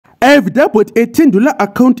I have doubled a $10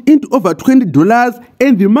 account into over $20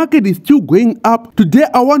 and the market is still going up. Today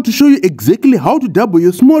I want to show you exactly how to double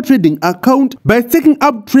your small trading account by taking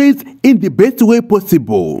up trades in the best way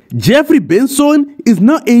possible. Jeffrey Benson is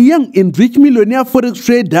now a young and rich millionaire forex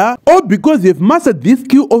trader, all because they've mastered this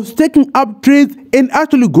skill of staking up trades and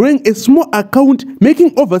actually growing a small account,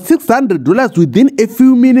 making over $600 within a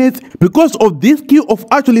few minutes because of this skill of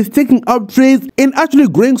actually staking up trades and actually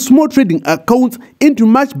growing small trading accounts into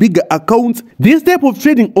much bigger accounts. This type of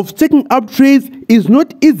trading of staking up trades is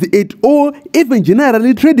not easy at all. Even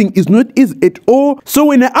generally trading is not easy at all. So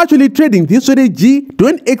when you're actually trading this strategy,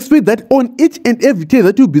 don't expect that on each and every trade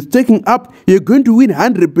that you'll be staking up, you're going to win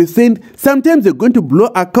 100%. Sometimes you're going to blow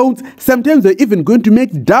accounts. Sometimes you're even going to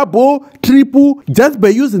make double, triple, just by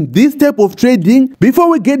using this type of trading. Before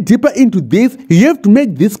we get deeper into this, you have to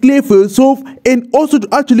make this clear for yourself and also to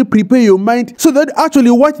actually prepare your mind so that you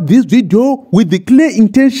actually watch this video with the clear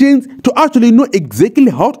intentions to actually know exactly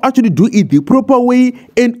how to actually do it the proper way,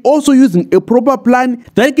 and also using a proper plan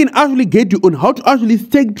that can actually get you on how to actually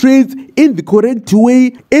stake trades in the correct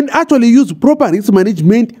way and actually use proper risk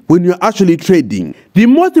management when you're actually trading. The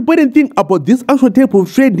most important thing about this actual type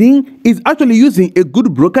of trading is actually using a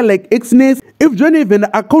good broker like Exness. If you don't have an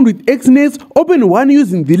account with Exness, open one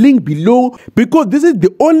using the link below, because this is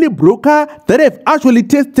the only broker that I've actually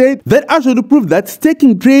tested that actually proved that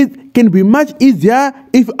staking trades can be much easier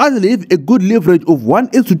if you actually have a good leverage of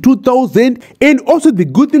 1:2000. And also the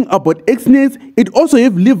good thing about Exness, it also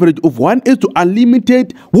have leverage of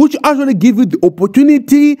 1:unlimited, which actually give you the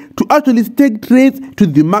opportunity to actually stake trades to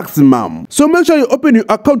the maximum. So make sure you open your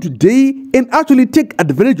account today and actually take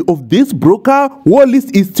advantage of this broker while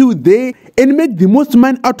list is still there and make the most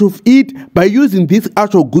money out of it by using this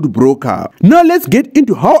actual good broker. Now let's get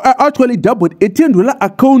into how I actually doubled a $10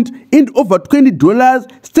 account into over $20,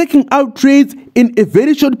 staking out trades in a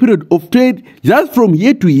very short period of trade. Just from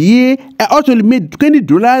year to year, I actually made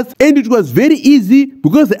 $20, and it was very easy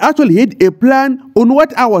because I actually had a plan on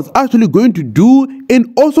what I was actually going to do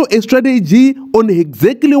and also a strategy on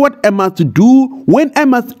exactly what I must do, when I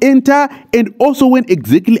must enter, and also when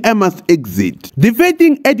exactly I must exit. The first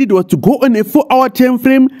thing I did was to go on a 4-hour time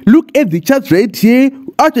frame, look at the charts right here.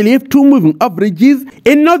 Actually have two moving averages,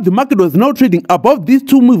 and now the market was now trading above these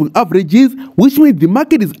two moving averages, which means the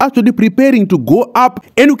market is actually preparing to go up.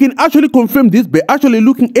 And you can actually confirm this by actually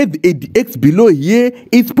looking at the ADX below here.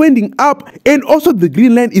 It's pointing up, and also the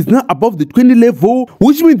green line is now above the 20 level,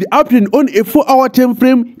 which means the uptrend on a 4-hour time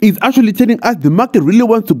frame is actually telling us the market really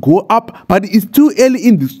wants to go up, but it's too early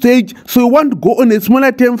in the stage. So we want to go on a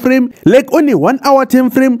smaller time frame, like on a 1-hour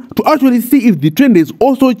time frame, to actually see if the trend has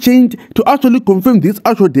also changed, to actually confirm this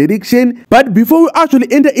actual direction. But before we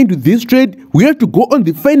actually enter into this trade, we have to go on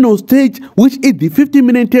the final stage, which is the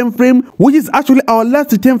 50-minute time frame, which is actually our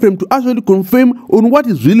last time frame to actually confirm on what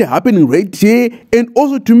is really happening right here, and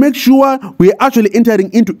also to make sure we are actually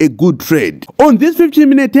entering into a good trade. On this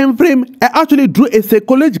 15-minute time frame, I actually drew a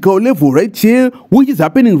psychological level right here, which is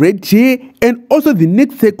happening right here, and also the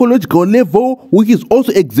next psychological level, which is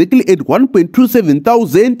also exactly at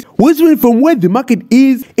 1.27,000, which means from where the market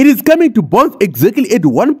is, it is coming to bounce exactly at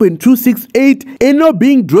 1.268 and now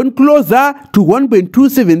being drawn closer to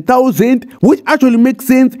 1.27,000, which actually makes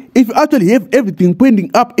sense if you actually have everything pointing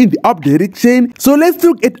up in the up direction. So let's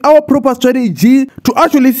look at our proper strategy to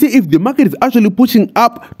actually see if the market is actually pushing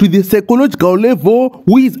up to the psychological level,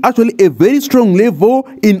 which is actually a very strong level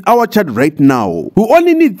in our chart right now. We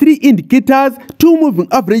only need 3 indicators, 2 moving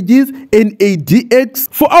averages and a DX.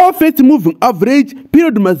 For our first moving average,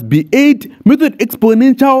 period must be 8, method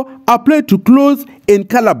exponential, apply to close, and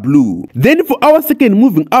color blue. Then for our second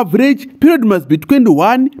moving average, period must be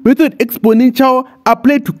 21, method exponential,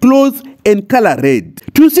 apply to close, and color red.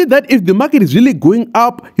 To see that if the market is really going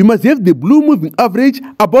up, you must have the blue moving average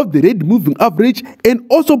above the red moving average and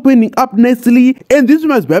also pointing up nicely, and this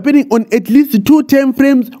must be happening on at least 2 time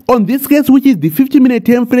frames, on this case which is the 50-minute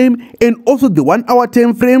time frame and also the 1-hour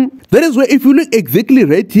time frame. That is why if you look exactly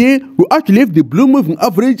right here, we actually have the blue moving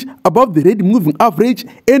average above the red moving average,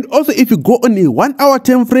 and also if you go on a 1-hour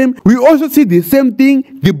time frame, we also see the same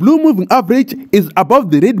thing. The blue moving average is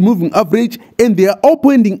above the red moving average and they are all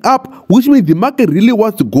pointing up, which means the market really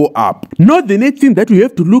wants to go up. Now the next thing that we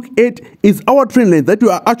have to look at is our trend line that we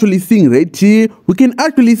are actually seeing right here. We can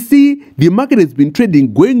actually see the market has been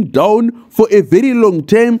trading going down for a very long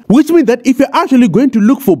time, which means that if you're actually going to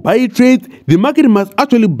look for buy trades, the market must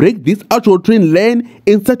actually break this actual trend line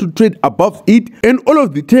and start to trade above it, and all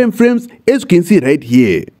of the time frames as you can see right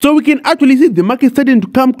here. So we can actually see the market starting to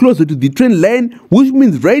come closer to the trend line, which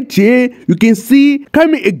means right here you can see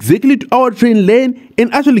coming exactly to our trend line,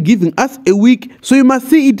 and actually giving us a wick. So you must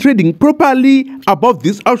see it trading properly above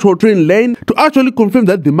this actual trend line to actually confirm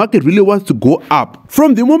that the market really wants to go up.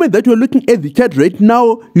 From the moment that you're looking at the chart right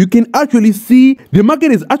now, you can actually see the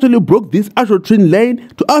market has actually broke this actual trend line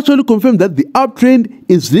to actually confirm that the uptrend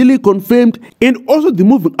is really confirmed, and also the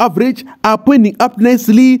moving average are pointing up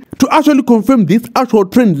nicely to actually confirm this actual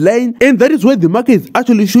trend line, and that is why the market is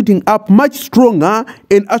actually shooting up much stronger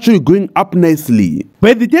and actually going up nicely.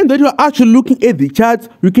 By the time that you are actually looking at the charts,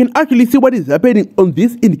 you can actually see what is happening on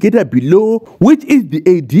this indicator below, which is the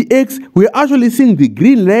ADX. We are actually seeing the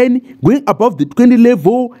green line going above the 20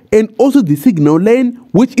 level, and also the signal line,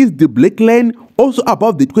 which is the black line, also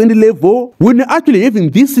above the 20 level. When you're actually having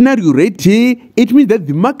this scenario right here, it means that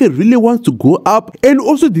the market really wants to go up, and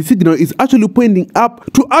also the signal is actually pointing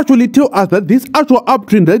up to actually tell us that this actual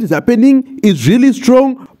uptrend that is happening is really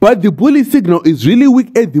strong, but the bullish signal is really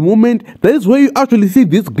weak at the moment. That is why you actually see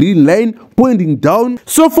this green line pointing down.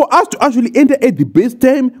 So for us to actually enter at the base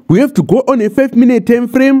time, we have to go on a 5-minute time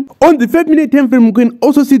frame. On the 5-minute time frame, we can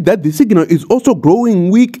also see that the signal is also growing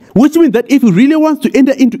weak, which means that if we really want to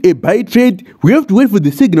enter into a buy trade, we have to wait for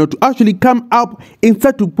the signal to actually come up and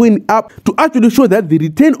start to point up to actually show that the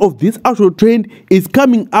return of this actual trend is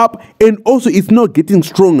coming up, and also it's not getting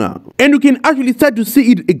stronger. And you can actually start to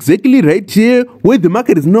see it exactly right here where the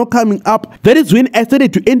market is not coming up. That is when I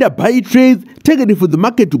started to enter buy trades, targeting for the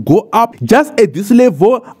market to go up just at this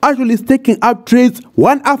level, actually staking up trades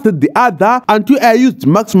one after the other until I used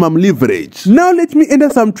maximum leverage. Now let me enter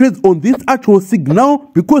some trades on this actual signal,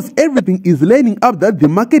 because everything is lining up that the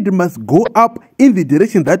market must go up in the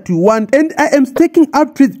direction that we want, and I am staking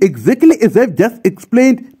up trades exactly as I've just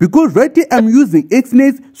explained, because right here I'm using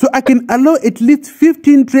XNets, so I can allow at least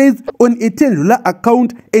 15 trades on a $10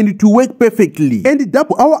 account and to work perfectly and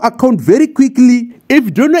double our account very quickly. If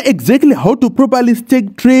you don't know exactly how to properly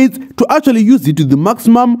stake trades to actually use it to the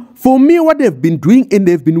maximum, for me what I've been doing and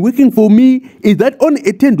they've been working for me is that on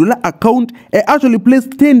a $10 account, I actually place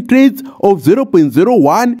 10 trades of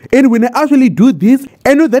 0.01, and when I actually do this,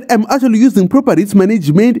 I know that I'm actually using proper risk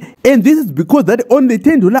management, and this is because that on the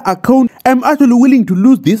 $10 account, I'm actually willing to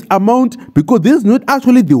lose this amount, because this is not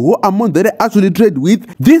actually the whole amount that I actually trade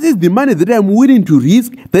with. This is the money that I'm willing to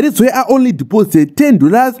risk. That is why I only deposit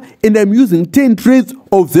 $10 and I'm using 10 trades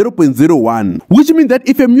of 0.01, which means that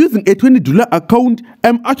if I'm using a $20 account,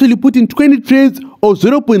 I'm actually putting 20 trades of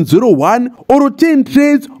 0.01 or 10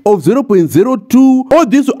 trades of 0.02. All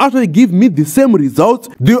this will actually give me the same results.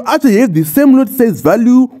 They will actually have the same lot size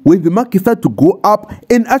value when the market starts to go up,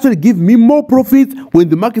 and actually give me more profits when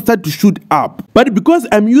the market starts to shoot up. But because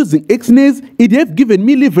I'm using XNets, it has given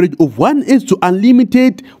me leverage of 1s to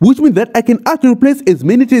unlimited, which means that I can actually place as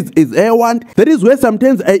many trades as I want. That is where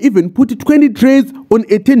sometimes I even put 20 trades on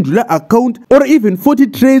a $10 account, or even 40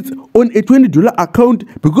 trades on a $20 account,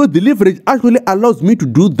 because the leverage actually allows me to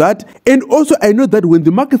do that. And also I know that when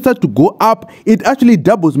the market starts to go up, it actually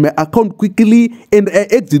doubles my account quickly, and I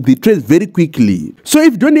exit the trades very quickly. So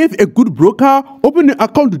if you don't have a good broker, open your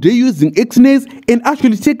account today using XNets and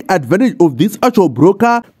actually take advantage of this actual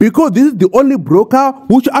broker, because this is the only broker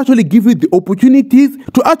which actually give you the opportunities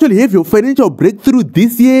to actually have your financial breakthrough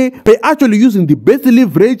this year by actually using the best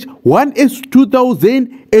leverage, 1s 2000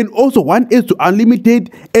 and also 1s to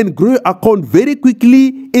unlimited, and grow your account very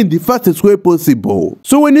quickly in the fastest way possible.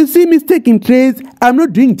 So when you see me taking trades, I'm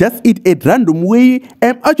not doing just it a random way.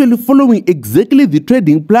 I'm actually following exactly the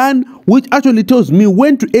trading plan, which actually tells me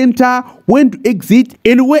when to enter, when to exit,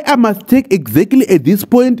 and where I must take exactly at this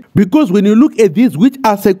point. Because when you look at these, which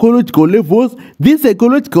are psychological levels, these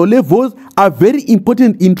psychological levels are very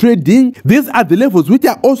important in trading. These are the levels which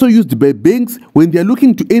are also used by banks when they are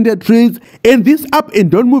looking to enter trades, and this up and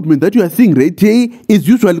down movement that you are seeing right here is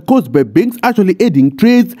usually caused by banks actually adding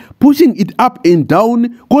trades, pushing it up and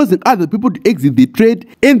down, causing other people to exit the trade,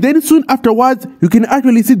 and then soon afterwards you can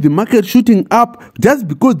actually see the market shooting up just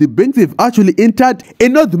because the banks have actually entered,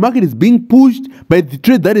 and now the market is being pushed by the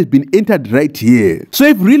trade that has been entered right here. So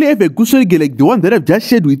if you really have a good strategy like the one that I've just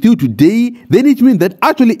shared with you today, then it means that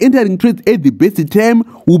actually entering trades at the best time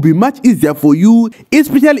will be much easier for you,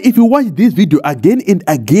 especially if you watch this video again and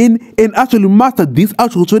again and actually master this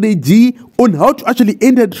actual strategy on how to actually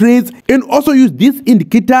enter trades, and also use these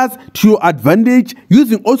indicators to your advantage,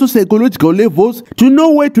 using also psychological levels to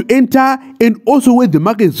know where to enter, and also where the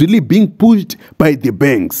market is really being pushed by the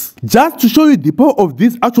banks. Just to show you the power of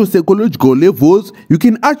these actual psychological levels, you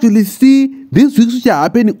can actually see these weeks which are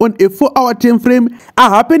happening on a 4-hour time frame are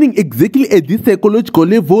happening exactly at these psychological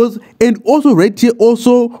levels. And also right here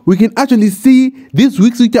also we can actually see these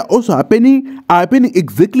weeks which are also happening are happening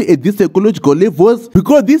exactly at these psychological levels,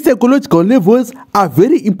 because these psychological levels are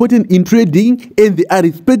very important in trading and they are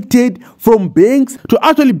respected from banks to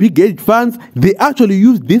actually big hedge funds. They actually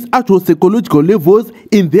use these actual psychological levels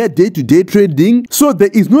in their day-to-day trading, so there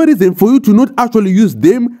is no reason for you to not actually use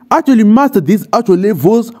them. Actually master these actual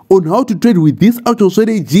levels on how to trade with this actual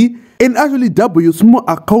strategy and actually double your small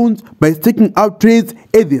accounts by taking out trades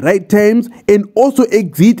at the right times and also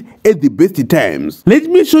exit at the best times. Let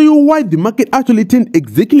me show you why the market actually turned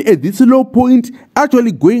exactly at this low point,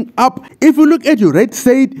 actually going up. If you look at your right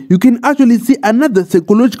side, you can actually see another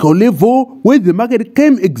psychological level where the market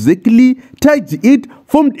came exactly, touched it,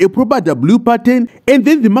 formed a proper W pattern, and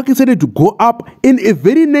then the market started to go up in a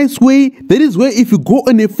very nice way. That is where if you go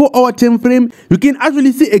on a 4-hour time frame, you can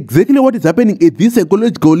actually see exactly what is happening at this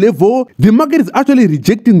psychological level. The market is actually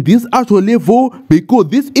rejecting this actual level because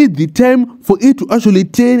this is the time for it to actually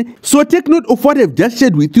turn. So take note of what I've just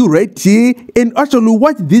shared with you right here and actually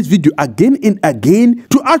watch this video again and again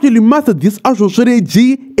to actually master this actual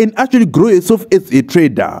strategy and actually grow yourself as a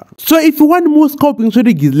trader. So if you want more scalping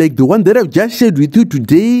strategies like the one that I've just shared with you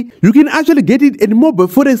today, you can actually get it in Mobile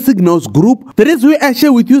Forex Signals group. That is where I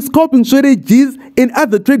share with you scalping strategies and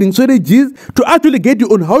other trading strategies to actually get you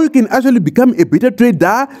on how you can actually become a better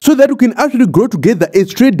trader, so that you can actually grow together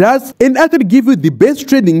as traders and actually give you the best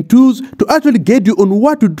trading tools to actually get you on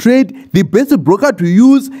what to trade, the best broker to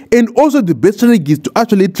use, and also the best strategies to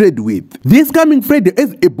actually trade with. This coming Friday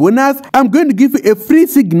as a bonus, I'm going to give you a free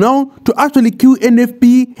signal to actually queue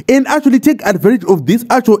NFP and actually take advantage of this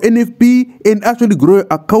actual NFP and actually grow your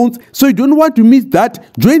accounts. So you don't want to miss that.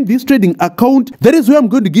 Join this trading account. That is where I'm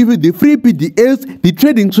going to give you the free PDFs, the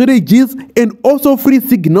trading strategies, and also free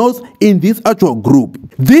signals in this actual group.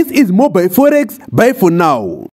 This is Mobile Forex. Bye for now.